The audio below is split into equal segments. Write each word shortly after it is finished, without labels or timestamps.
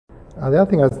The other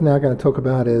thing I was now going to talk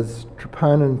about is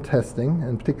troponin testing,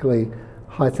 and particularly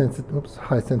high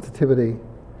sensitivity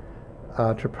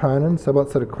troponin. So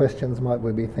what sort of questions might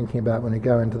we be thinking about when we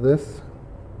go into this?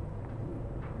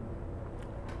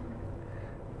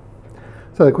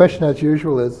 So the question, as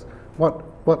usual, is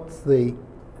what's the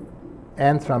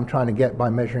answer I'm trying to get by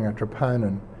measuring a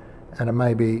troponin? And it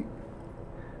may be,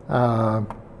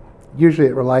 usually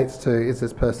it relates to, is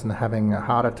this person having a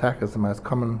heart attack, is the most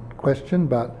common question,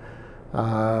 but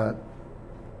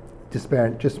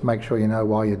just make sure you know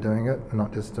why you're doing it, and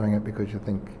not just doing it because you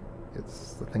think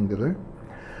it's the thing to do.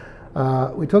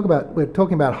 We're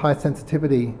talking about high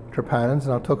sensitivity troponins,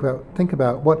 and I'll think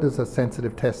about what does a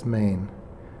sensitive test mean,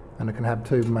 and it can have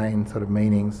two main sort of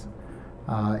meanings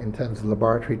in terms of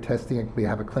laboratory testing. It can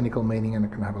have a clinical meaning and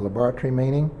it can have a laboratory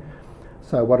meaning.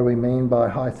 So what do we mean by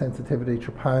high sensitivity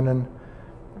troponin?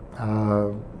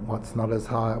 What's not as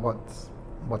high? What's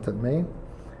it mean?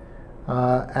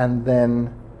 And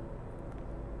then,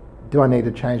 do I need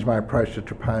to change my approach to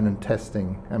troponin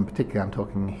testing? And particularly I'm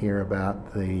talking here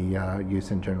about the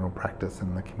use in general practice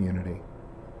in the community.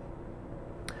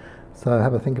 So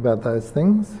have a think about those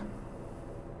things.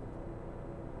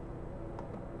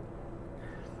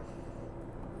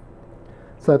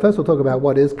 So first we'll talk about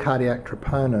what is cardiac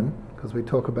troponin, because we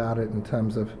talk about it in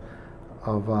terms of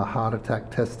heart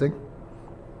attack testing.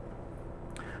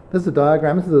 This is a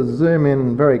diagram. This is a zoom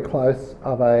in very close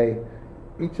of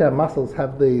each of our muscles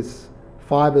have these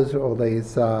fibres or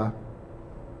these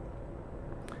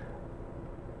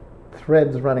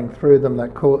threads running through them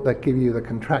that give you the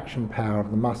contraction power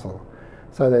of the muscle.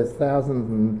 So there's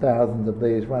thousands and thousands of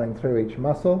these running through each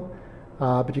muscle,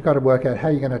 but you've got to work out how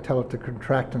you're going to tell it to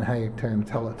contract and how you're going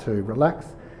to tell it to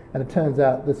relax. And it turns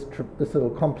out this little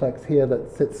complex here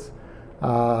that sits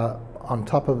on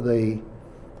top of the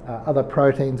other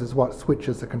proteins is what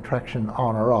switches the contraction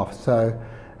on or off. So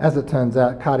as it turns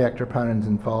out, cardiac troponin is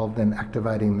involved in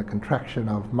activating the contraction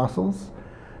of muscles.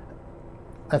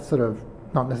 That's sort of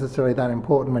not necessarily that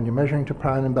important when you're measuring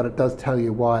troponin, but it does tell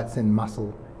you why it's in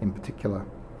muscle in particular.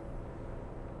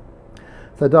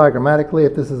 So diagrammatically,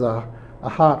 if this is a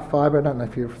heart fibre, I don't know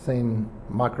if you've seen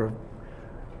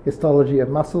microhistology of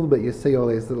muscle, but you see all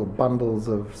these little bundles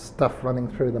of stuff running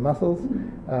through the muscles,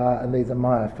 and these are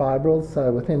myofibrils.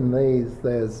 So within these,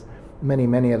 there's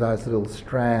many of those little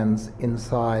strands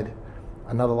inside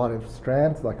another lot of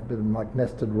strands, like a bit of like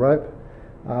nested rope.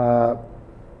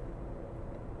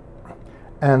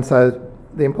 And so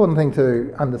the important thing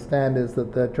to understand is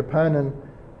that the troponin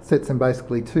sits in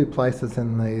basically two places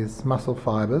in these muscle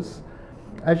fibres.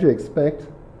 As you expect,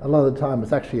 a lot of the time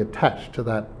it's actually attached to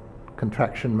that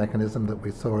contraction mechanism that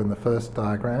we saw in the first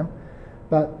diagram,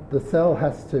 but the cell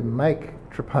has to make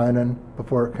troponin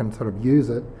before it can sort of use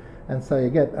it, and so you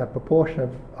get a proportion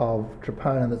of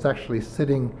troponin that's actually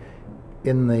sitting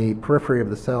in the periphery of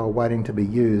the cell waiting to be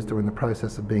used or in the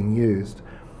process of being used.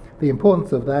 The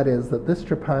importance of that is that this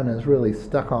troponin is really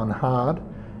stuck on hard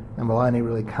and will only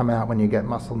really come out when you get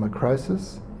muscle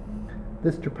necrosis.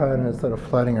 This troponin is sort of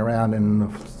floating around in the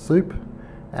soup,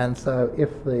 and so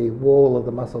if the wall of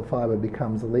the muscle fibre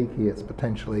becomes leaky, it's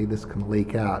potentially this can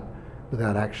leak out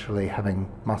without actually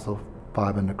having muscle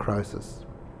fibre necrosis.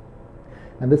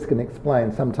 And this can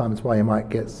explain sometimes why you might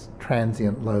get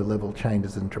transient low-level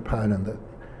changes in troponin that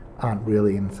aren't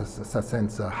really, in a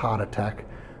sense, a heart attack,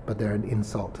 but they're an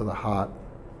insult to the heart,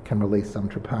 can release some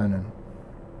troponin.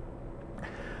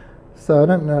 So I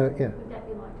don't know, yeah. Would that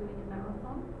be like doing a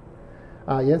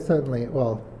marathon? Yes, certainly.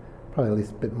 Well, probably at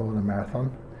least a bit more than a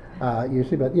marathon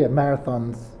usually, but yeah,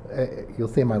 marathons, you'll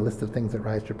see in my list of things that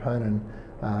raise troponin,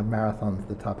 marathons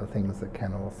are the type of things that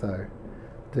can also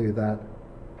do that.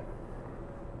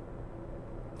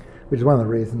 Which is one of the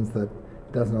reasons that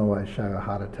it doesn't always show a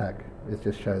heart attack. It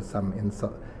just shows some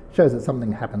insult, shows that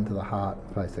something happened to the heart,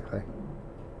 basically.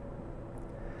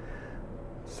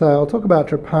 So I'll talk about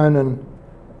troponin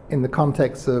in the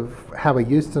context of how we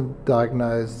used to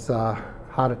diagnose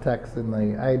heart attacks in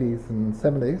the 80s and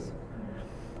 70s.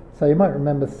 So you might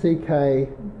remember CK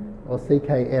or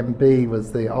CKMB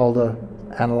was the older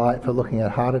analyte for looking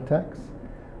at heart attacks.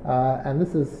 And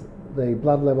this is the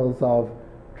blood levels of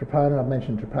troponin. I've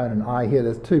mentioned troponin I here.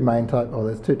 There's two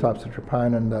types of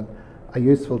troponin that are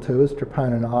useful to us,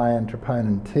 troponin I and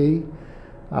troponin T.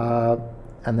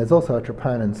 And there's also a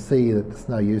troponin C that's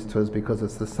no use to us because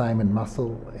it's the same in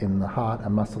muscle in the heart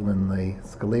and muscle in the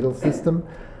skeletal system.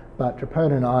 But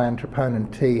troponin I and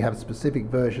troponin T have specific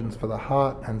versions for the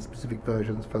heart and specific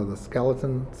versions for the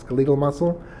skeletal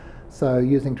muscle. So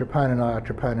using troponin I or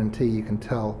troponin T, you can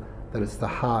tell that it's the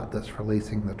heart that's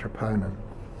releasing the troponin.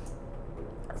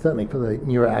 certainly for the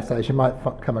newer assays, you might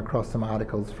come across some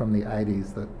articles from the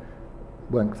 80s that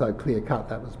weren't so clear-cut.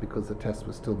 That was because the test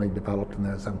was still being developed and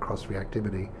there was some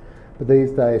cross-reactivity. But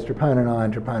these days, troponin I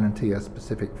and troponin T are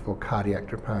specific for cardiac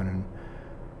troponin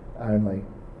only.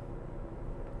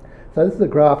 So this is a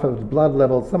graph of the blood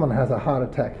levels. Someone has a heart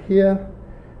attack here,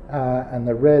 and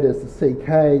the red is the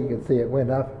CK. You can see it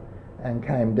went up and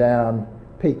came down,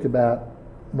 peaked about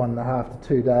 1.5 to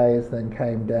 2 days, then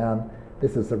came down.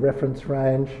 This is the reference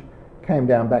range, came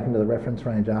down back into the reference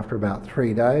range after about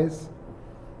 3 days.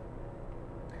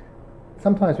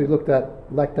 Sometimes we looked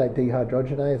at lactate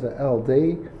dehydrogenase, or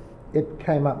LD. It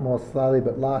came up more slowly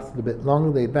but lasted a bit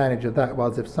longer. The advantage of that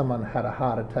was if someone had a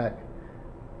heart attack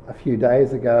a few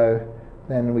days ago,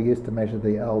 then we used to measure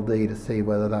the LD to see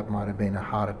whether that might have been a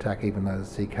heart attack even though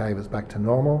the CK was back to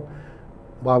normal.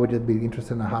 Why would you be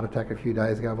interested in a heart attack a few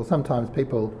days ago? Well, sometimes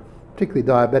people, particularly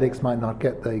diabetics, might not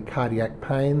get the cardiac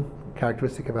pain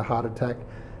characteristic of a heart attack,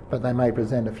 but they may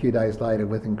present a few days later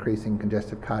with increasing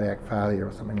congestive cardiac failure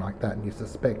or something like that, and you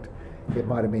suspect it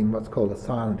might have been what's called a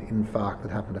silent infarct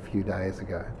that happened a few days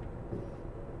ago.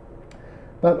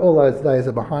 But all those days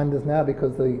are behind us now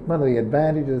because one of the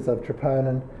advantages of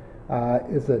troponin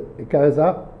is that it goes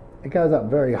up. It goes up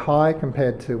very high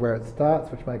compared to where it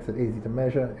starts, which makes it easy to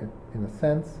measure in a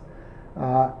sense,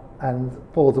 and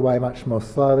falls away much more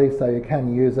slowly, so you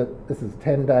can use it. This is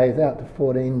 10 days, out to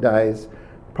 14 days.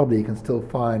 Probably you can still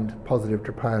find positive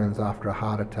troponins after a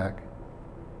heart attack.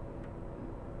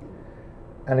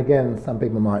 And again, some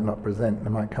people might not present.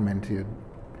 They might come into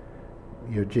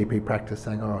your GP practice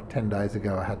saying, oh, 10 days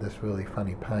ago I had this really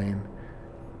funny pain.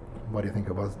 What do you think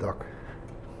it was, doc?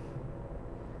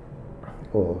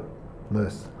 Or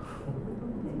nurse.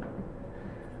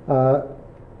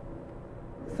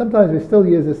 Sometimes we still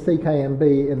use a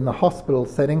CKMB in the hospital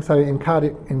setting. So in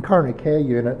coronary care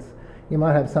units, you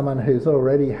might have someone who's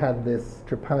already had this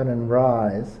troponin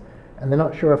rise and they're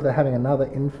not sure if they're having another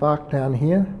infarct down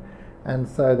here, and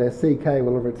so their CK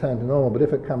will return to normal, but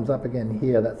if it comes up again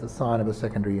here, that's a sign of a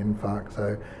secondary infarct.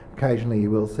 So occasionally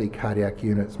you will see cardiac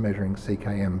units measuring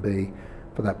CKMB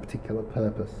for that particular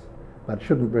purpose, but it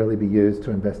shouldn't really be used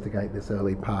to investigate this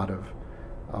early part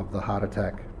of the heart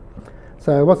attack.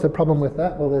 So what's the problem with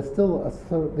that? Well, there's still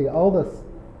the oldest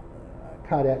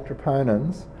cardiac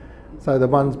troponins, so the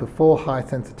ones before high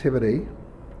sensitivity,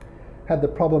 had the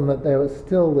problem that there was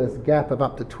still this gap of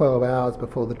up to 12 hours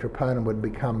before the troponin would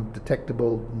become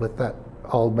detectable with that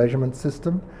old measurement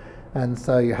system, and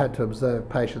so you had to observe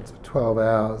patients for 12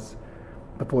 hours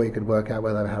before you could work out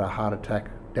whether they had a heart attack,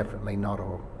 definitely not,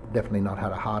 or definitely not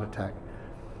had a heart attack.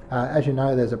 As you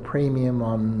know, there's a premium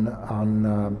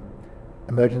on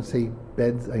emergency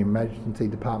beds, emergency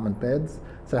department beds,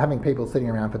 so having people sitting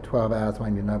around for 12 hours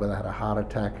when you know whether they had a heart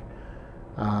attack,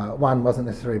 one, wasn't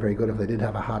necessarily very good. If they did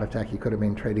have a heart attack, you could have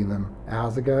been treating them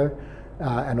hours ago,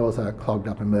 and also clogged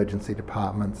up emergency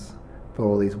departments for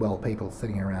all these well people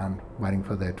sitting around waiting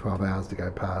for their 12 hours to go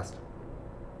past.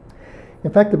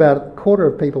 In fact, about a quarter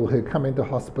of people who come into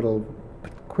hospital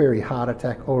query heart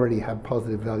attack already have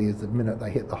positive values the minute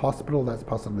they hit the hospital. That's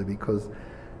possibly because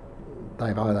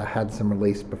they've either had some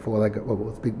release before they got,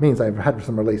 well, it means they've had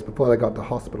some release before they got to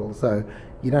hospital. So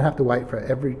you don't have to wait for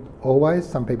always.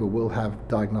 Some people will have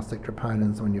diagnostic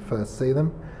troponins when you first see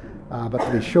them. But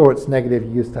to be sure it's negative,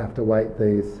 you used to have to wait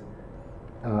these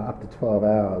up to 12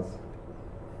 hours.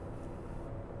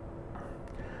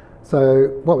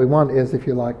 So what we want is, if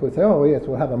you like, we'll say, oh yes,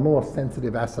 we'll have a more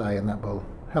sensitive assay and that will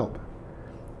help,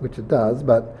 which it does,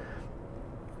 but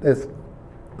there's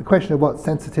the question of what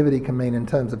sensitivity can mean in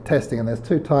terms of testing, and there's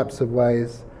two types of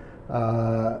ways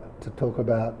to talk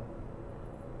about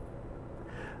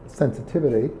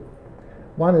sensitivity.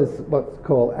 One is what's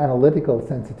called analytical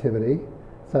sensitivity,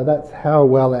 so that's how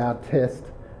well our test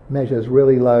measures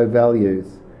really low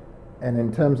values, and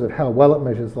in terms of how well it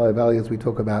measures low values, we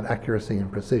talk about accuracy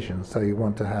and precision. So you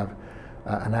want to have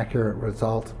an accurate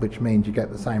result, which means you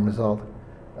get the same result,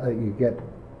 you get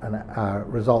a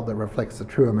result that reflects the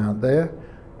true amount there.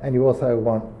 And you also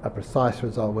want a precise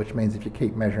result, which means if you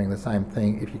keep measuring the same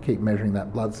thing, if you keep measuring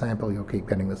that blood sample, you'll keep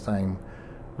getting the same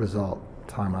result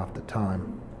time after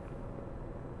time.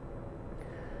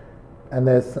 And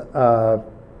there's a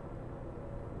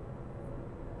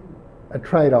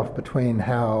trade-off between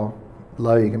how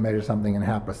low you can measure something and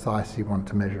how precise you want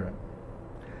to measure it.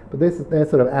 But they're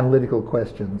sort of analytical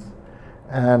questions.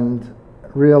 And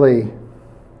really,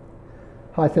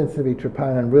 high sensitivity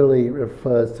troponin really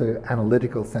refers to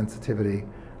analytical sensitivity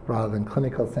rather than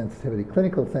clinical sensitivity.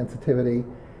 Clinical sensitivity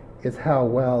is how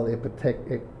well it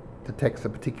detects a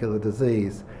particular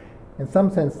disease. In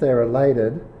some sense they're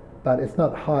related, but it's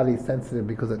not highly sensitive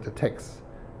because it detects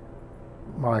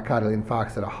myocardial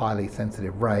infarcts at a highly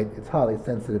sensitive rate. It's highly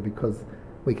sensitive because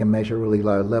we can measure really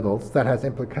low levels. That has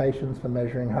implications for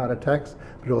measuring heart attacks,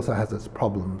 but it also has its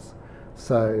problems.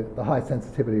 So the high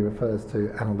sensitivity refers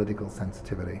to analytical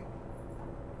sensitivity.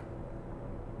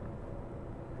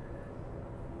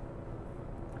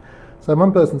 So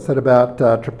one person said about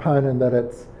troponin that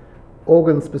it's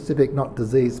organ-specific, not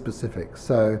disease-specific.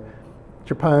 So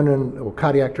troponin, or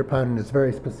cardiac troponin, is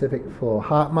very specific for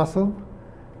heart muscle,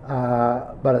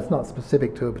 but it's not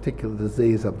specific to a particular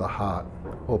disease of the heart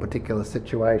or particular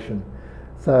situation.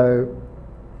 So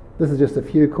this is just a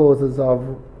few causes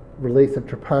of release of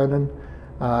troponin.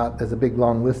 There's a big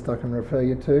long list I can refer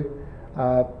you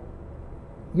to.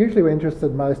 Usually we're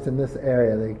interested most in this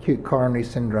area, the acute coronary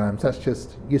syndromes. That's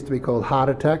just used to be called heart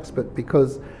attacks, but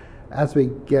because as we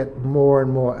get more and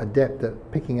more adept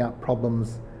at picking up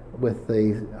problems with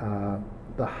the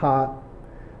heart,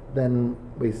 then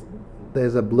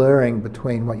there's a blurring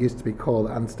between what used to be called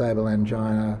unstable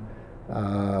angina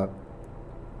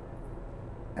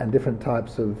and different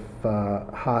types of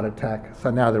heart attack. So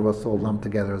now they're all lumped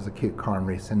together as acute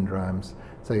coronary syndromes.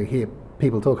 So you hear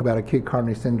people talk about acute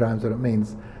coronary syndromes, but it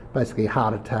means basically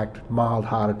heart attack, mild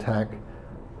heart attack,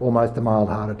 almost a mild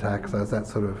heart attack. So it's that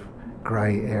sort of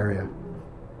grey area.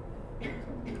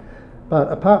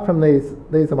 But apart from these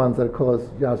are ones that are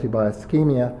caused largely by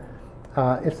ischemia.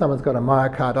 If someone's got a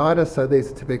myocarditis, so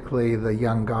these are typically the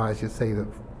young guys you see that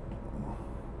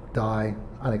die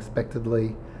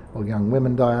unexpectedly, or young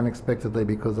women die unexpectedly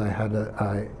because they had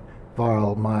a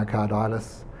viral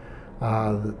myocarditis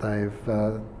that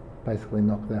they've basically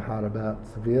knocked their heart about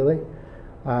severely,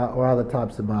 or other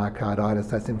types of myocarditis.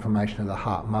 That's inflammation of the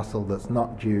heart muscle that's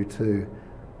not due to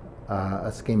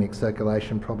ischemic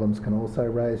circulation problems, can also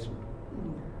raise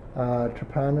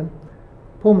troponin.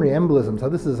 Pulmonary embolism, so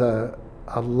this is a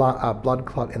blood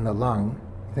clot in the lung.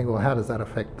 You think, well, how does that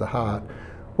affect the heart?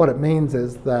 What it means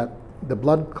is that the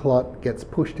blood clot gets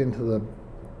pushed into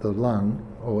the lung,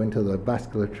 or into the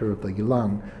vasculature of the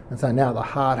lung, and so now the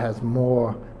heart has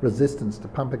more resistance to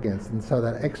pump against, and so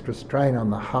that extra strain on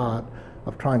the heart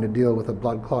of trying to deal with a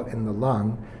blood clot in the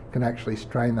lung can actually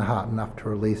strain the heart enough to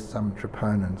release some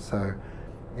troponin. So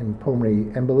in pulmonary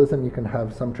embolism you can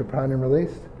have some troponin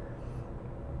released.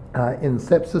 In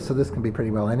sepsis, so this can be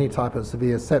pretty well any type of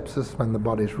severe sepsis when the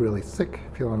body's really sick,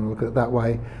 if you want to look at it that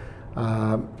way.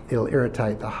 It'll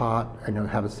irritate the heart and you'll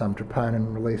have some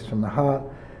troponin released from the heart.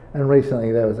 And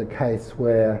recently there was a case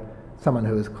where someone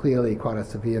who was clearly quite a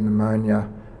severe pneumonia,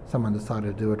 someone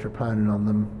decided to do a troponin on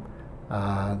them,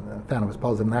 found it was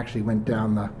positive, and actually went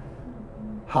down the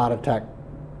heart attack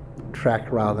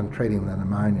track rather than treating the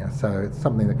pneumonia. So it's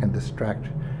something that can distract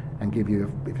and give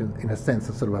you, in a sense,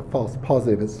 a sort of a false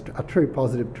positive. It's a true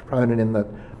positive troponin in that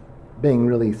being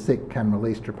really sick can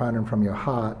release troponin from your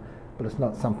heart, but it's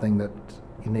not something that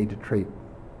you need to treat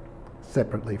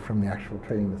separately from the actual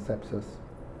treating the sepsis.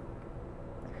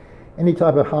 Any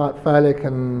type of heart failure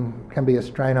can be a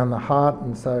strain on the heart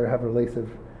and so have release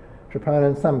of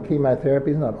troponin. Some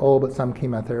chemotherapies, not all, but some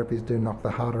chemotherapies do knock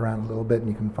the heart around a little bit, and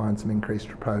you can find some increased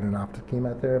troponin after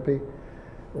chemotherapy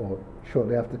or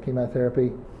shortly after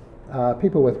chemotherapy.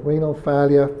 People with renal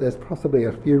failure, there's possibly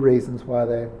a few reasons why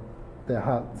their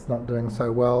heart's not doing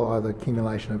so well, either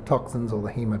accumulation of toxins or the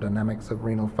hemodynamics of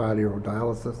renal failure or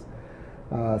dialysis.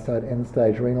 So at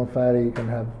end-stage renal failure you can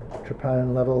have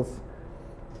troponin levels.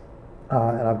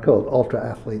 And I've called ultra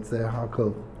athletes there. I'll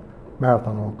call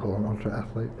marathon, I'll call them ultra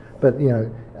athletes. But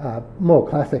more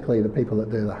classically, the people that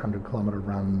do the 100-kilometre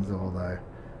runs or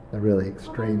the really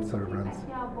extreme sort of runs.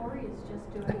 Our warriors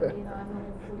just doing, a normal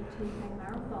 42k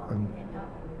marathon end up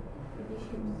with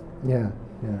issues. Yeah.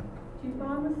 Do you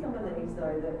find with some of these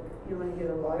though that you only get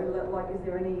a low? Like, is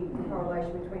there any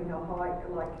correlation between how high,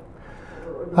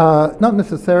 not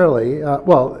necessarily.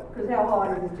 Well, because how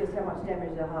high is just how much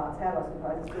damage the heart's had, I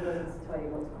suppose. It still doesn't tell you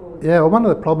what's caused. Yeah, well, one of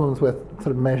the problems with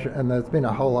sort of measure, and there's been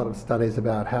a whole lot of studies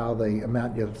about how the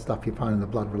amount of stuff you find in the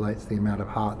blood relates to the amount of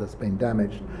heart that's been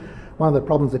damaged. Mm-hmm. One of the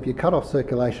problems, if you cut off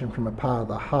circulation from a part of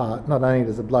the heart, not only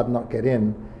does the blood not get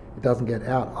in, it doesn't get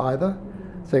out either.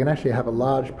 Mm-hmm. So you can actually have a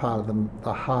large part of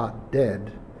the heart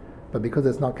dead, but because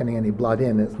it's not getting any blood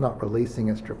in, it's not releasing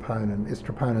its troponin. Its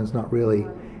troponin is not really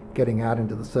getting out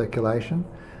into the circulation.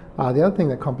 The other thing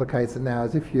that complicates it now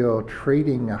is if you're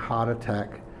treating a heart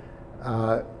attack,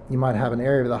 you might have an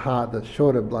area of the heart that's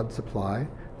short of blood supply.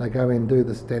 They go in, do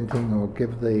the stenting or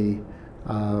give the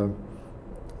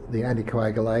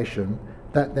anticoagulation.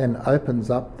 That then opens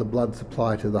up the blood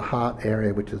supply to the heart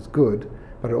area, which is good,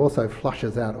 but it also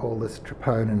flushes out all this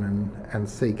troponin and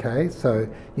CK. So you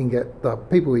can get the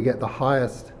people who get the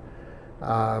highest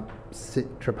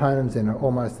sit troponins in are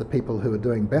almost the people who are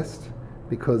doing best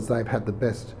because they've had the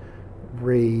best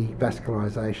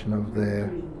revascularization of their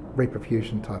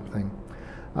reperfusion type thing.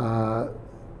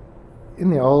 In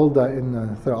the old days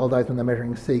when they're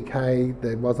measuring CK,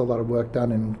 there was a lot of work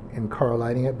done in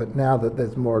correlating it, but now that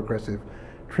there's more aggressive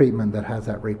treatment that has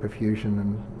that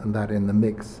reperfusion and that in the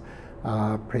mix,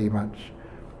 pretty much.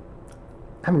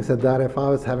 Having said that, if I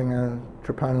was having a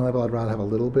troponin level, I'd rather have a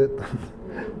little bit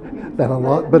than a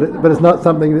lot, but it's not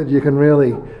something that you can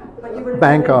really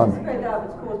bank on.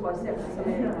 It's caused by sepsis,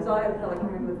 because I had a fellow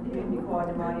come in with community-acquired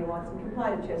pneumonia once and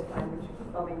complained of chest pain, which,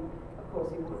 I mean, of course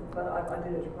he would, but I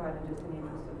did a troponin just in the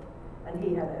interest of, and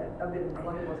he had a bit of,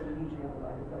 like it wasn't hugely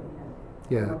elevated, but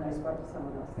he had, when they spoke to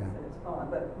someone else, they said it's fine.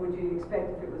 But would you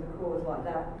expect if it was a cause like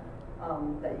that,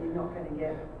 that you're not going to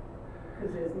get,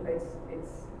 because it's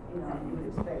you know, you would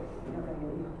expect you're not going to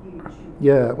get a huge...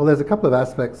 Yeah, well, there's a couple of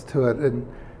aspects to it, and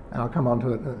I'll come on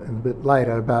to it a bit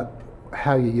later about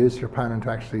how you use your troponin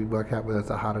to actually work out whether it's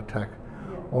a heart attack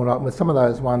or not. With some of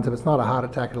those ones, if it's not a heart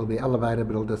attack, it'll be elevated,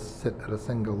 but it'll just sit at a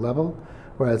single level,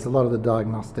 whereas a lot of the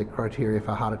diagnostic criteria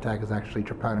for heart attack is actually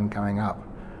troponin going up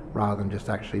rather than just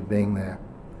actually being there.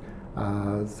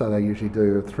 So they usually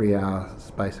do a 3-hour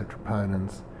space of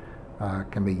troponins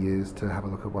can be used to have a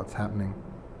look at what's happening.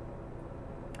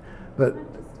 But, can I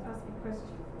just ask a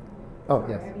question? Oh,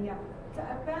 yes. Yeah. So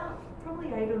about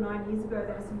probably 8 or 9 years ago,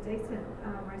 there was some decent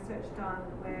research done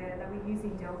where they were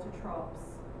using delta trops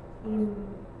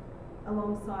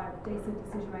alongside decent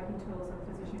decision-making tools and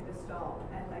physician gestalt,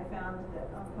 and they found that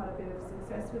quite a bit of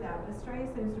success with that. But Australia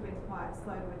seems to have been quite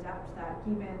slow to adapt that,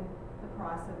 given the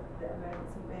price of the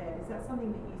emergency bed. Is that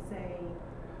something that you see?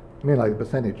 You mean like the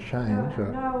percentage change?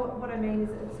 No, what I mean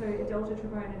is, so a delta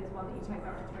troponin is one that you take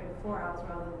up to 3 to 4 hours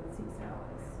rather than 6 hours.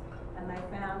 And they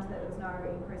found that there was no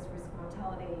increased risk of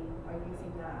mortality by using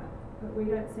that. But we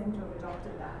don't seem to have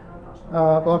adopted that, and I'm not sure.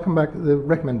 Well, I'll come back. The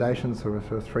recommendations for a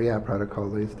 3-hour protocol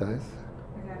these days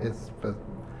is for...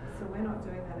 So we're not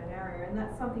doing that in our area, and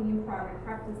that's something in primary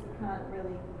practice you can't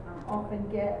really often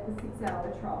get the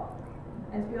 6-hour trop.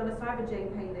 And to be honest, I have a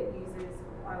GP that uses,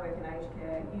 I work in aged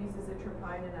care, uses a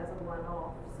troponin as a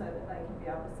one-off so that they can be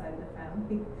able to say to the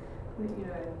family, you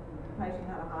know, the patient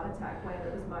had a heart attack when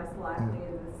it was most likely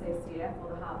the CCF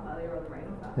or the heart failure or the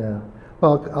renal failure. Yeah.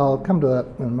 Well, I'll come to that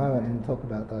in a moment and talk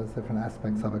about those different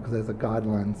aspects of it because there's a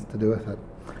guidelines to do with it.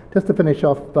 Just to finish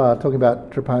off talking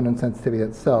about troponin sensitivity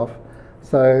itself.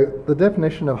 So the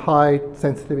definition of high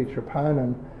sensitivity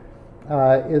troponin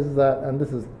is that, and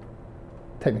this is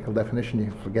technical definition, you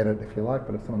can forget it if you like,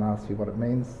 but if someone asks you what it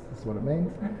means, this is what it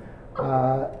means.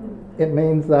 It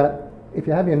means that if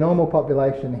you have your normal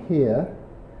population here,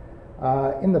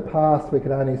 in the past we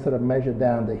could only sort of measure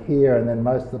down to here, and then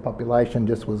most of the population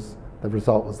just was, the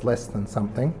result was less than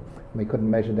something, and we couldn't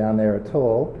measure down there at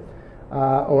all.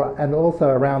 And also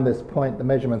around this point the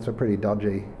measurements were pretty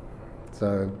dodgy,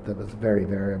 so that was very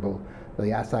variable.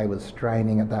 The assay was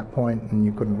straining at that point and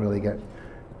you couldn't really get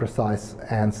precise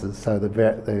answers, so the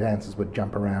answers would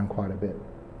jump around quite a bit.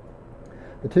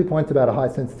 The 2 points about a high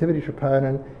sensitivity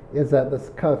troponin is that this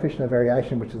coefficient of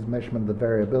variation, which is measurement of the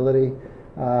variability,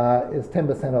 is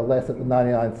 10% or less at the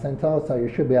 99th centile, so you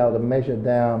should be able to measure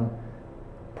down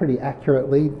pretty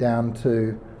accurately down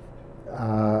to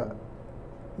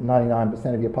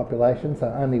 99% of your population,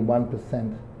 so only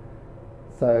 1%.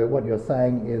 So what you're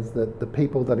saying is that the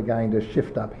people that are going to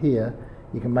shift up here,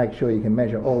 you can make sure you can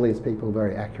measure all these people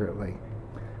very accurately.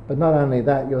 But not only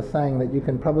that, you're saying that you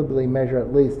can probably measure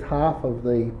at least half of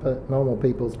the normal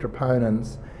people's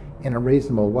troponins in a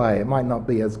reasonable way. It might not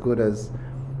be as good as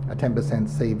a 10%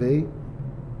 CV,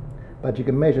 but you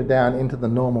can measure down into the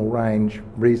normal range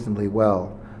reasonably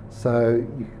well. So,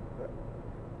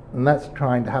 and that's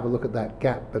trying to have a look at that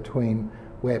gap between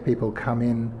where people come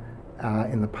in.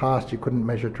 In the past you couldn't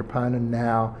measure troponin,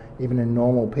 now even in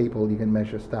normal people you can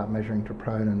start measuring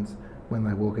troponins when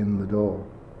they walk in the door.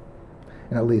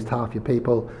 And at least half your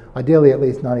people, ideally at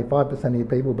least 95% of your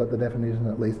people, but the definition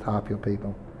at least half your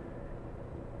people.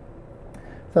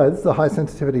 So this is a high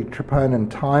sensitivity troponin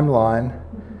timeline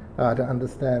to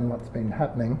understand what's been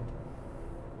happening.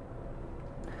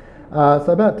 So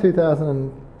about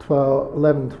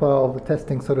 2011-12, the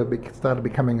testing sort of started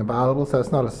becoming available, so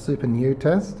it's not a super new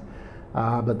test.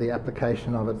 But the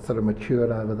application of it sort of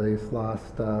matured over these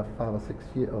last 5 or 6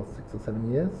 years, or 6 or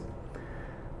 7 years.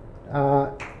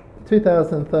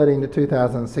 2013 to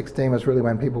 2016 was really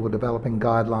when people were developing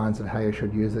guidelines of how you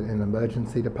should use it in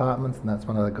emergency departments, and that's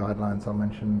one of the guidelines I'll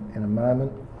mention in a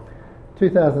moment.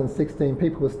 2016,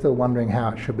 people were still wondering how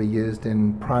it should be used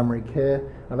in primary care.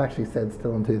 I've actually said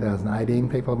still in 2018,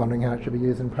 people are wondering how it should be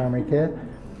used in primary care.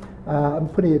 I'm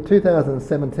putting it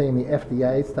 2017, the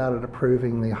FDA started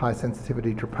approving the high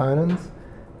sensitivity troponins.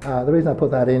 The reason I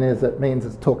put that in is it means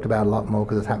it's talked about a lot more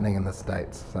because it's happening in the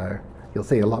States. So you'll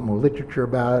see a lot more literature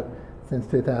about it since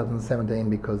 2017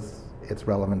 because it's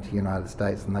relevant to the United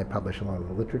States and they publish a lot of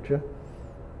the literature.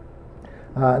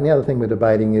 And the other thing we're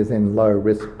debating is in low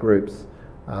risk groups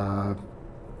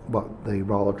what the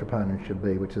role of troponin should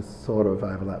be, which is sort of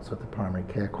overlaps with the primary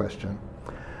care question.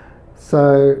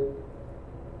 So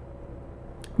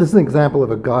this is an example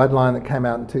of a guideline that came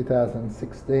out in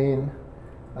 2016.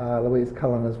 Louise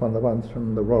Cullen is one of the ones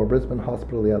from the Royal Brisbane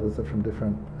Hospital, the others are from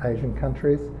different Asian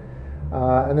countries.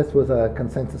 And this was a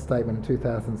consensus statement in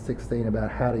 2016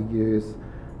 about how to use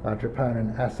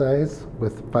troponin assays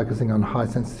with focusing on high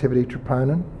sensitivity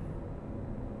troponin.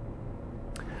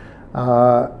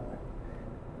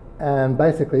 And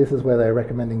basically this is where they're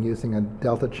recommending using a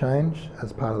delta change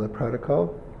as part of the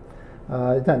protocol.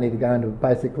 You don't need to go into it.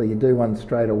 Basically you do one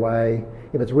straight away.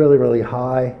 If it's really, really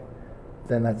high,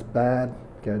 then that's bad.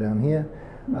 Go down here.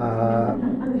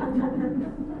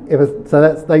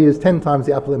 They use 10 times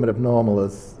the upper limit of normal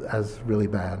as really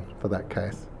bad for that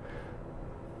case.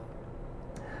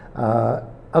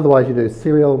 Otherwise you do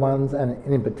serial ones, and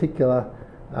in particular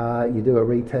you do a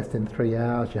retest in 3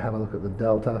 hours, you have a look at the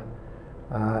delta,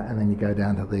 and then you go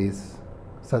down to these.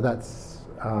 So that's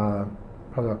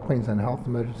probably what Queensland Health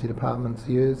Emergency Departments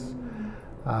use,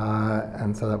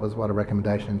 and so that was what a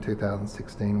recommendation in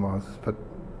 2016 was. For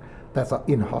that's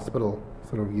in hospital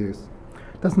sort of use.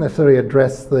 Doesn't necessarily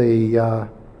address the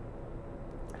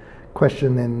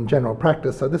question in general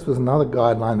practice. So this was another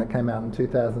guideline that came out in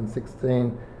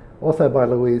 2016, also by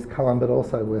Louise Cullen, but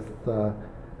also with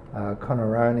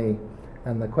Conneroni.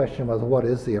 And the question was, what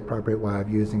is the appropriate way of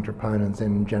using troponins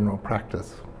in general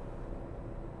practice?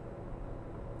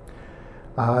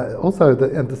 Also,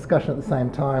 the discussion at the same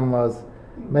time was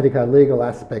medico-legal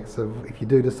aspects of if you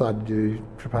do decide to do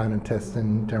troponin tests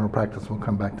in general practice. We'll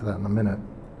come back to that in a minute.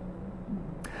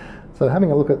 So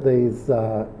having a look at these,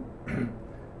 the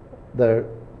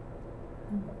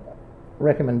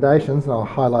recommendations, and I'll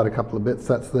highlight a couple of bits.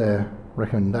 That's their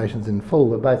recommendations in full,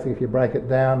 but basically if you break it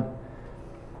down,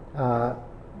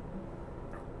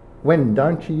 when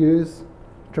don't you use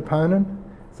troponin?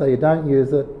 So you don't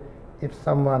use it if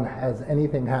someone has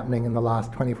anything happening in the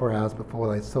last 24 hours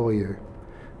before they saw you.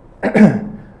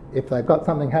 If they've got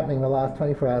something happening in the last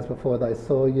 24 hours before they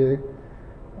saw you,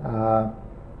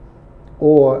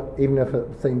 or even if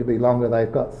it seemed to be longer,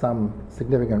 they've got some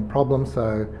significant problem.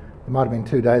 So it might have been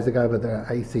 2 days ago, but their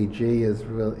ACG is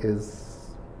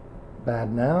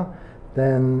bad now,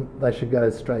 then they should go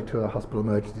straight to a hospital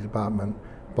emergency department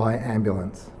by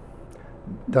ambulance.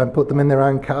 Don't put them in their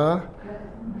own car,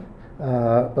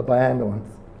 but by ambulance.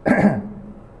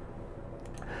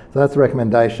 So that's a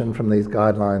recommendation from these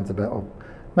guidelines about, or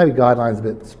maybe guidelines a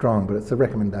bit strong, but it's a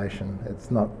recommendation.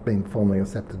 It's not being formally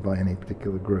accepted by any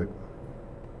particular group.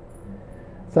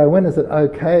 So when is it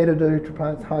okay to do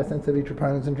high sensitivity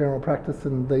troponins in general practice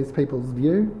in these people's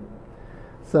view?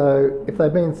 So if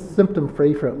they've been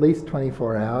symptom-free for at least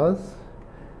 24 hours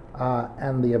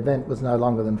and the event was no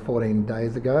longer than 14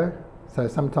 days ago, so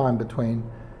sometime between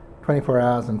 24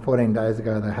 hours and 14 days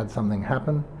ago they had something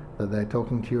happen that they're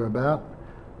talking to you about,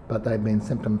 but they've been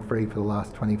symptom-free for the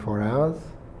last 24 hours.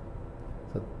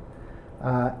 So,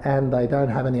 and they don't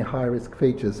have any high-risk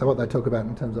features. So what they talk about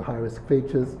in terms of high-risk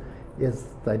features is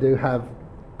they do have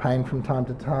pain from time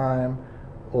to time,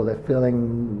 or they're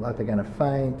feeling like they're going to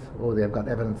faint, or they've got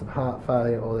evidence of heart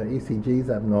failure, or their ECG's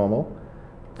abnormal.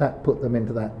 That put them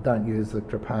into that don't use the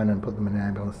troponin, put them in an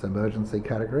ambulance emergency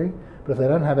category. But if they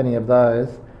don't have any of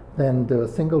those, then do a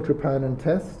single troponin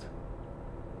test.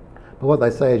 But what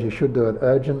they say is you should do it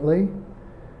urgently,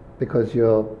 because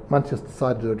once you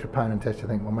decide to do a troponin test, you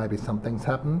think, well, maybe something's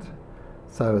happened.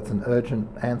 So it's an urgent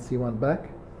answer you want back.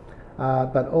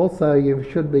 But also you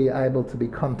should be able to be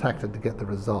contacted to get the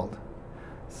result.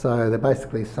 So they're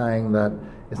basically saying that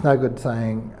it's no good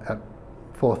saying at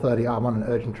 4:30, I want an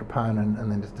urgent troponin,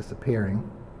 and then just disappearing.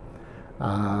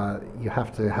 You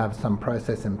have to have some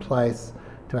process in place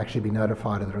to actually be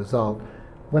notified of the result.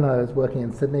 When I was working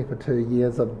in Sydney for 2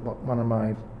 years, one of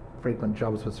my frequent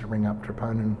jobs was to ring up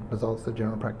troponin results to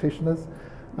general practitioners.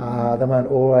 They weren't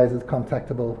always as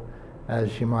contactable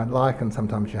as you might like, and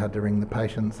sometimes you had to ring the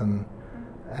patients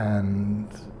and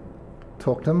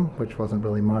talk to them, which wasn't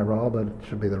really my role, but it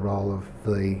should be the role of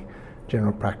the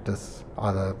general practice,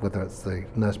 either whether it's the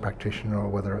nurse practitioner or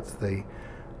whether it's the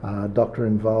doctor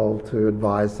involved, to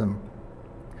advise them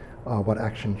what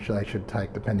action they should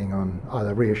take, depending on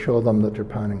either reassure them that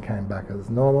troponin came back as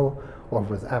normal, or if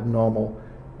it was abnormal,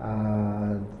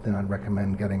 then I'd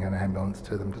recommend getting an ambulance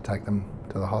to them to take them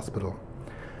to the hospital.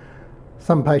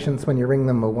 Some patients, when you ring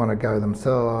them, will want to go themselves.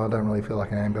 Oh, I don't really feel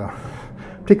like an ambulance.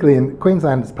 Particularly in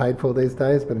Queensland, it's paid for these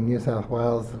days, but in New South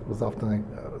Wales, it was often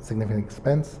a significant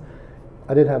expense.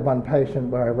 I did have one patient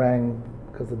where I rang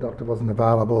because the doctor wasn't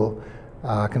available,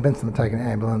 convinced them to take an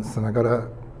ambulance, and I got a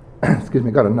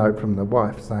got a note from the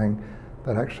wife saying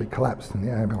that actually collapsed in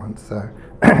the ambulance. So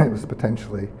it was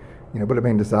potentially, would have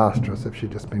been disastrous if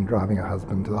she'd just been driving her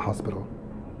husband to the hospital.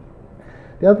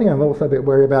 The other thing I'm also a bit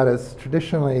worried about is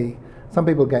traditionally some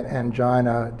people get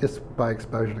angina just by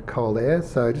exposure to cold air,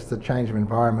 so just the change of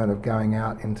environment of going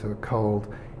out into a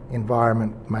cold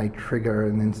environment may trigger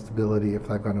an instability if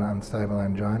they've got an unstable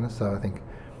angina, so I think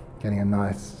getting a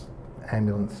nice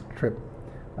ambulance trip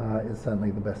is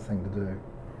certainly the best thing to do.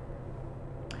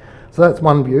 So that's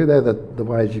one view. They're the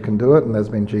ways you can do it, and there's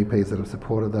been GPs that have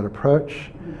supported that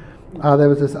approach. There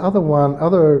was this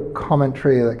other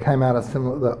commentary that came out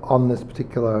on this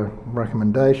particular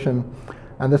recommendation,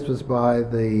 and this was by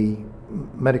the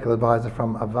medical advisor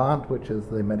from Avant, which is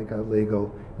the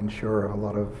medico-legal insurer of a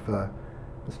lot of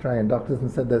Australian doctors,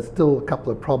 and said there's still a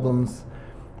couple of problems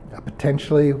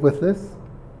potentially with this.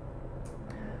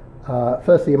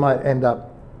 Firstly, you might end up,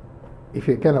 if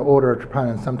you're going to order a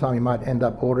troponin sometime, you might end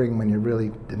up ordering when you really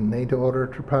didn't need to order a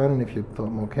troponin. If you thought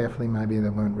more carefully, maybe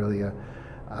there weren't really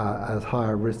as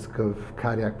high a risk of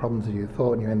cardiac problems as you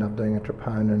thought, and you end up doing a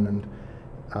troponin and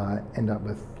end up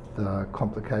with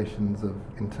complications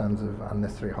in terms of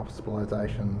unnecessary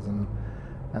hospitalisations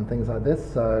and things like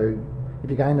this. So if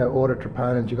you're going to order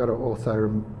troponins, you've got to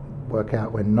also work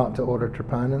out when not to order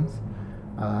troponins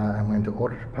and when to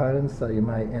order troponins. So you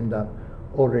may end up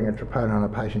ordering a troponin on a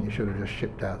patient you should have just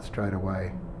shipped out straight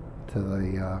away to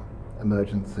the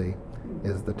emergency,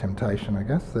 is the temptation, I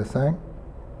guess they're saying.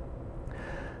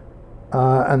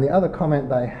 And the other comment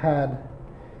they had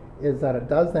is that it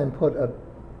does then put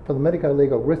from the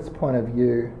medico-legal risk point of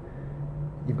view,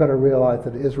 you've got to realise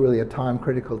that it is really a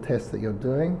time-critical test that you're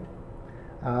doing.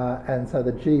 And so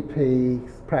the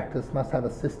GP's practice must have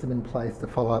a system in place to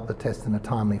follow up the test in a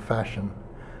timely fashion.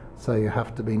 So you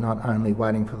have to be not only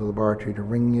waiting for the laboratory to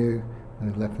ring you, and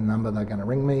you've left a number, they're going to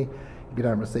ring me. If you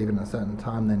don't receive it in a certain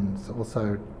time, then it's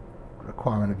also a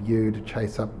requirement of you to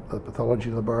chase up the pathology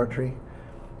laboratory.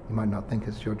 You might not think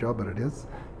it's your job, but it is,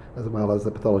 as well as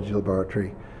the pathology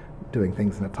laboratory doing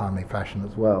things in a timely fashion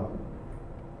as well.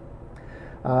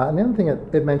 And the other thing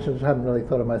it mentioned, which I hadn't really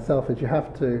thought of myself, is you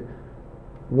have to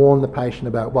warn the patient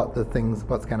about what's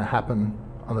going to happen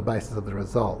on the basis of the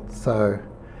result. So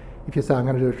if you say, I'm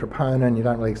going to do a troponin, you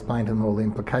don't really explain to them all the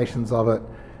implications of it,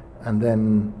 and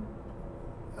then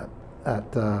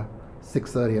at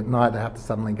 6:30 at night they have to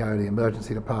suddenly go to the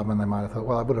emergency department, they might have thought,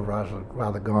 well, I would have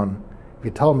rather gone. If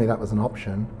you told me that was an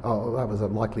option, or that was a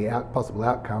likely possible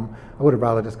outcome, I would have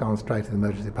rather just gone straight to the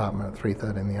emergency department at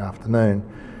 3:30 in the afternoon.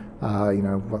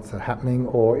 What's happening?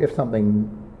 Or if something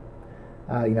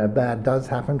bad does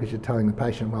happen, because you're telling the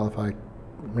patient, well, if I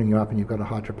ring you up and you've got a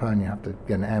high troponin, you have to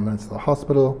get an ambulance to the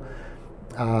hospital.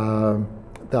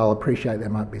 They'll appreciate there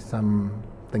might be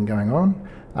something going on,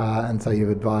 and so you've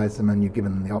advised them and you've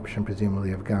given them the option,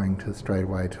 presumably, of going straight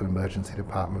away to emergency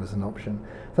department as an option.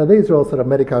 So these are all sort of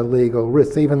medico-legal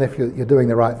risks. Even if you're doing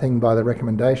the right thing by the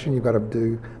recommendation, you've got to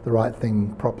do the right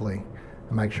thing properly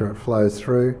and make sure it flows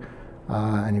through,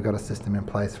 and you've got a system in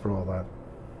place for all that.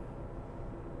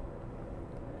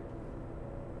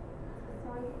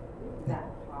 That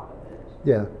part of it.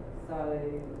 Yeah. So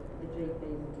the GP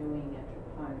is doing a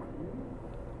troponin,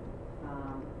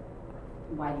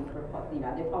 waiting for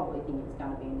they probably think it's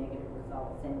going to be a negative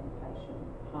result, send the patient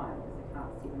home because they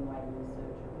can't sit and wait in the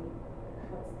surgery.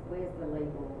 Where's the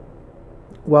legal?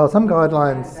 Well, some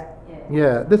guidelines.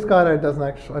 Yeah, this guideline doesn't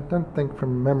actually. I don't think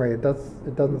from memory it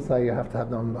doesn't say you have to have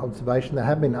them on observation. There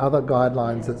have been other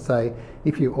guidelines that say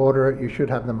if you order it, you should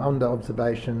have them under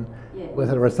observation with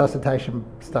a resuscitation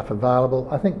stuff available.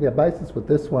 I think the basis with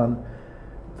this one,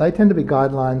 they tend to be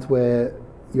guidelines where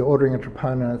you're ordering a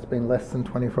troponin and it's been less than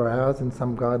 24 hours in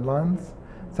some guidelines,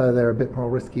 so they're a bit more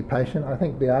risky patient. I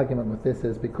think the argument with this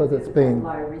is because it's been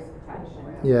low risk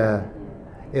patient. Yeah,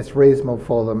 it's reasonable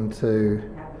for them to.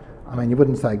 I mean, you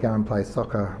wouldn't say go and play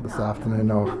soccer this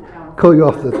afternoon or call you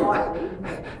off the.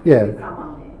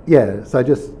 Yeah. So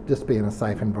just be in a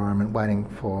safe environment, waiting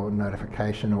for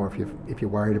notification, or if you're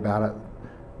worried about it,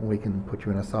 we can put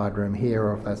you in a side room here,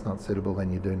 or if that's not suitable,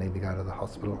 then you do need to go to the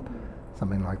hospital,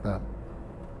 something like that.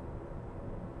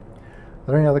 Are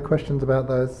there any other questions about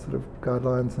those sort of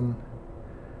guidelines and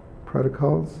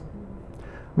protocols?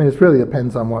 I mean, it really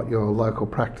depends on what your local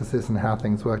practice is and how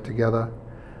things work together.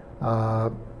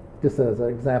 just as an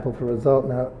example for result.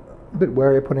 Now, a bit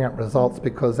wary of putting up results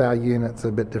because our units are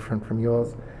a bit different from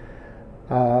yours.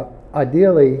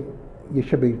 Ideally, you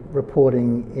should be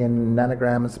reporting in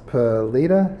nanograms per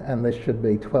litre, and this should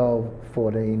be 12,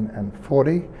 14 and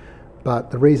 40.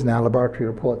 But the reason our laboratory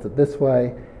reports it this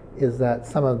way is that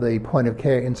some of the point of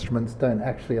care instruments don't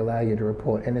actually allow you to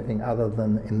report anything other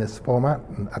than in this format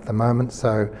at the moment.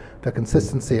 So for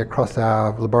consistency across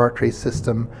our laboratory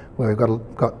system, where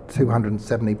we've got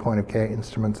 270 point of care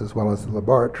instruments as well as the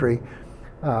laboratory,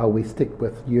 we stick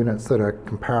with units that are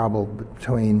comparable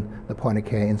between the point of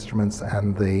care instruments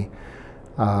and the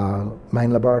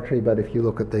main laboratory. But if you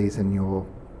look at these in your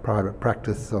private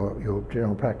practice or your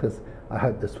general practice, I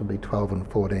hope this will be 12 and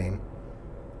 14.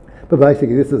 But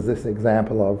basically this is this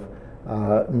example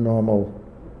of normal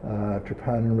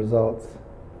troponin results,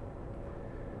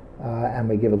 and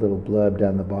we give a little blurb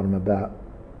down the bottom about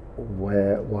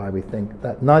why we think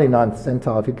that 99th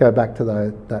centile, if you go back to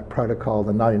that protocol,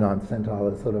 the 99th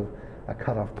centile is sort of a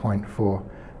cut-off point for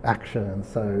action, and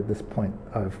so this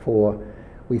 0.04,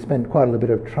 we spent quite a little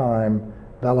bit of time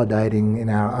validating in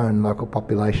our own local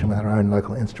population with our own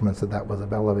local instruments that was a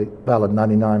valid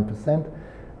 99%.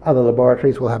 Other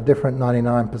laboratories will have different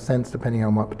 99% depending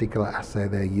on what particular assay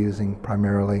they're using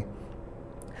primarily.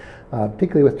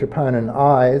 Particularly with troponin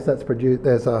I's,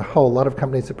 there's a whole lot of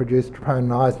companies that produce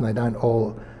troponin I's and they don't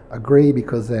all agree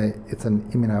because it's an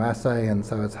immunoassay, and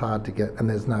so it's hard to get, and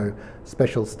there's no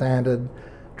special standard.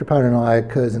 Troponin I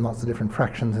occurs in lots of different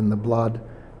fractions in the blood,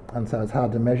 and so it's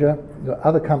hard to measure.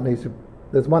 Other companies,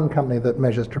 there's one company that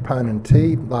measures troponin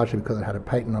T, largely because it had a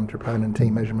patent on troponin T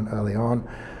measurement early on.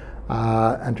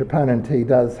 And troponin T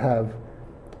does have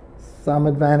some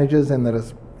advantages in that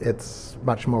it's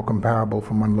much more comparable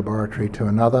from one laboratory to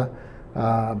another,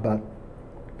 but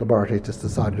laboratories just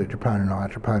decided to do troponin I,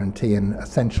 troponin T, and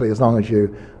essentially as long as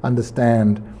you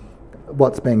understand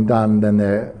what's being done, then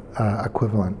they're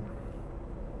equivalent.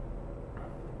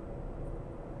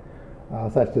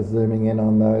 So that's just zooming in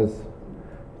on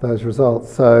those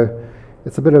results. So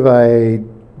it's a bit of a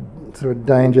sort of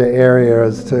danger area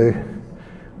as to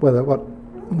whether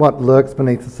what lurks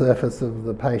beneath the surface of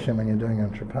the patient when you're doing a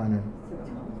troponin. I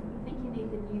think you need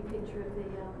the new picture of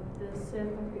the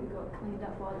surfer who got cleaned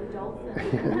up by the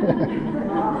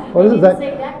dolphin. What is that? See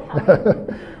that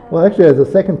coming. Well, actually, there's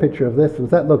a second picture of this.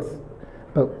 That looks,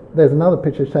 but there's another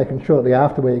picture taken shortly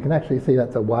after where you can actually see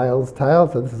that's a whale's tail.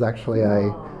 So this is actually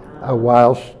a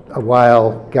whale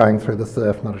going through the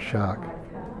surf, not a shark.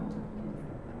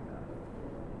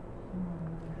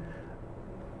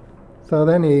 So are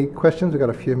there any questions? We've got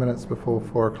a few minutes before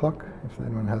 4 o'clock, if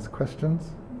anyone has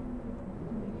questions.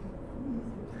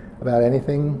 About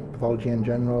anything, pathology in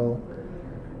general,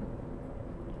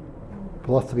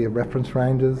 philosophy of reference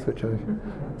ranges, which I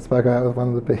spoke about with one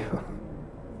of the people.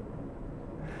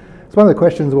 So one of the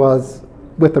questions was,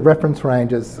 with the reference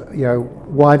ranges,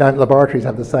 why don't laboratories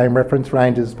have the same reference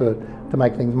ranges to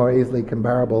make things more easily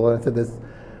comparable? And I said there's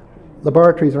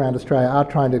laboratories around Australia are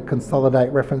trying to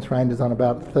consolidate reference ranges on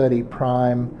about 30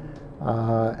 prime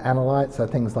analytes, so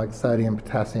things like sodium,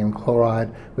 potassium,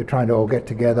 chloride. We're trying to all get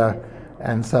together,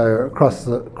 and so across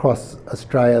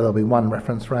Australia there'll be one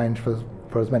reference range for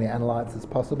as many analytes as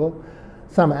possible.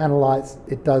 Some analytes,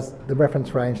 the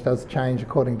reference range does change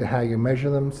according to how you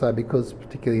measure them, so because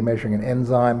particularly measuring an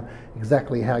enzyme,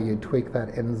 exactly how you tweak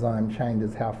that enzyme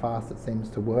changes how fast it seems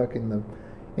to work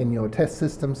in your test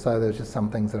system, so there's just some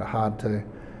things that are hard to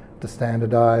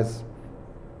standardise.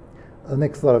 The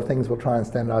next lot of things we'll try and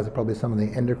standardise are probably some of the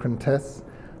endocrine tests.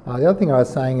 The other thing I was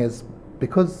saying is,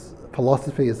 because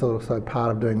philosophy is also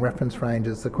part of doing reference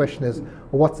ranges, the question is,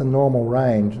 well, what's the normal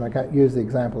range? And I can use the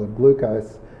example of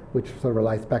glucose, which sort of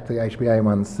relates back to the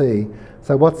HbA1c.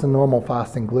 So what's the normal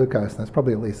fasting glucose? And there's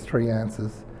probably at least 3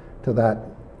 answers to that.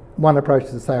 One approach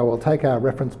is to say, well, take our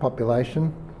reference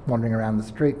population, wandering around the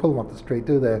street, pull them off the street,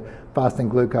 do their fasting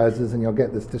glucoses, and you'll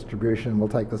get this distribution. We'll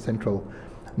take the central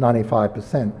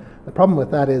 95%. The problem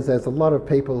with that is there's a lot of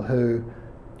people who,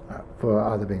 for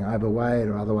either being overweight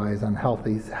or otherwise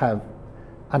unhealthy, have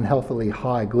unhealthily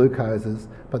high glucoses,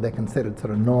 but they're considered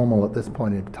sort of normal at this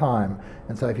point in time.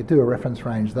 And so if you do a reference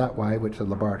range that way, which a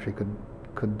laboratory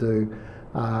could do,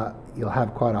 you'll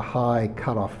have quite a high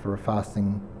cutoff for a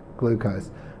fasting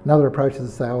glucose. Another approach is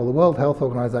to say, well, the World Health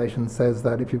Organization says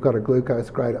that if you've got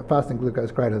a fasting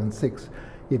glucose greater than 6,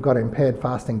 you've got impaired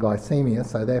fasting glycemia,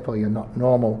 so therefore you're not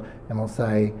normal, and we'll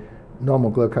say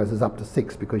normal glucose is up to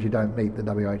 6 because you don't meet the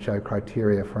WHO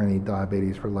criteria for any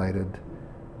diabetes-related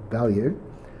value.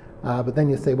 But then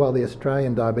you see, well, the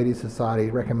Australian Diabetes Society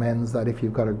recommends that if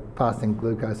you've got a fasting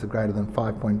glucose of greater than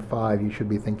 5.5, you should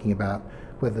be thinking about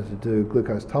whether to do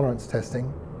glucose tolerance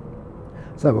testing.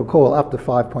 So we'll call up to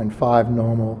 5.5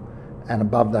 normal and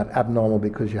above that abnormal,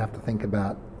 because you have to think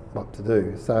about what to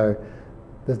do. So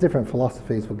there's different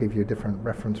philosophies will give you different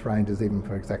reference ranges even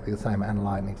for exactly the same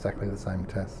analyte and exactly the same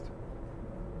test.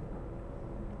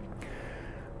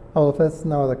 Oh, if there's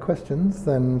no other questions,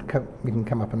 then you can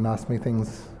come up and ask me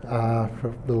things for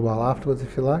a little while afterwards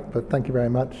if you like. But thank you very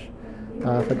much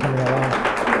for coming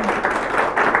along.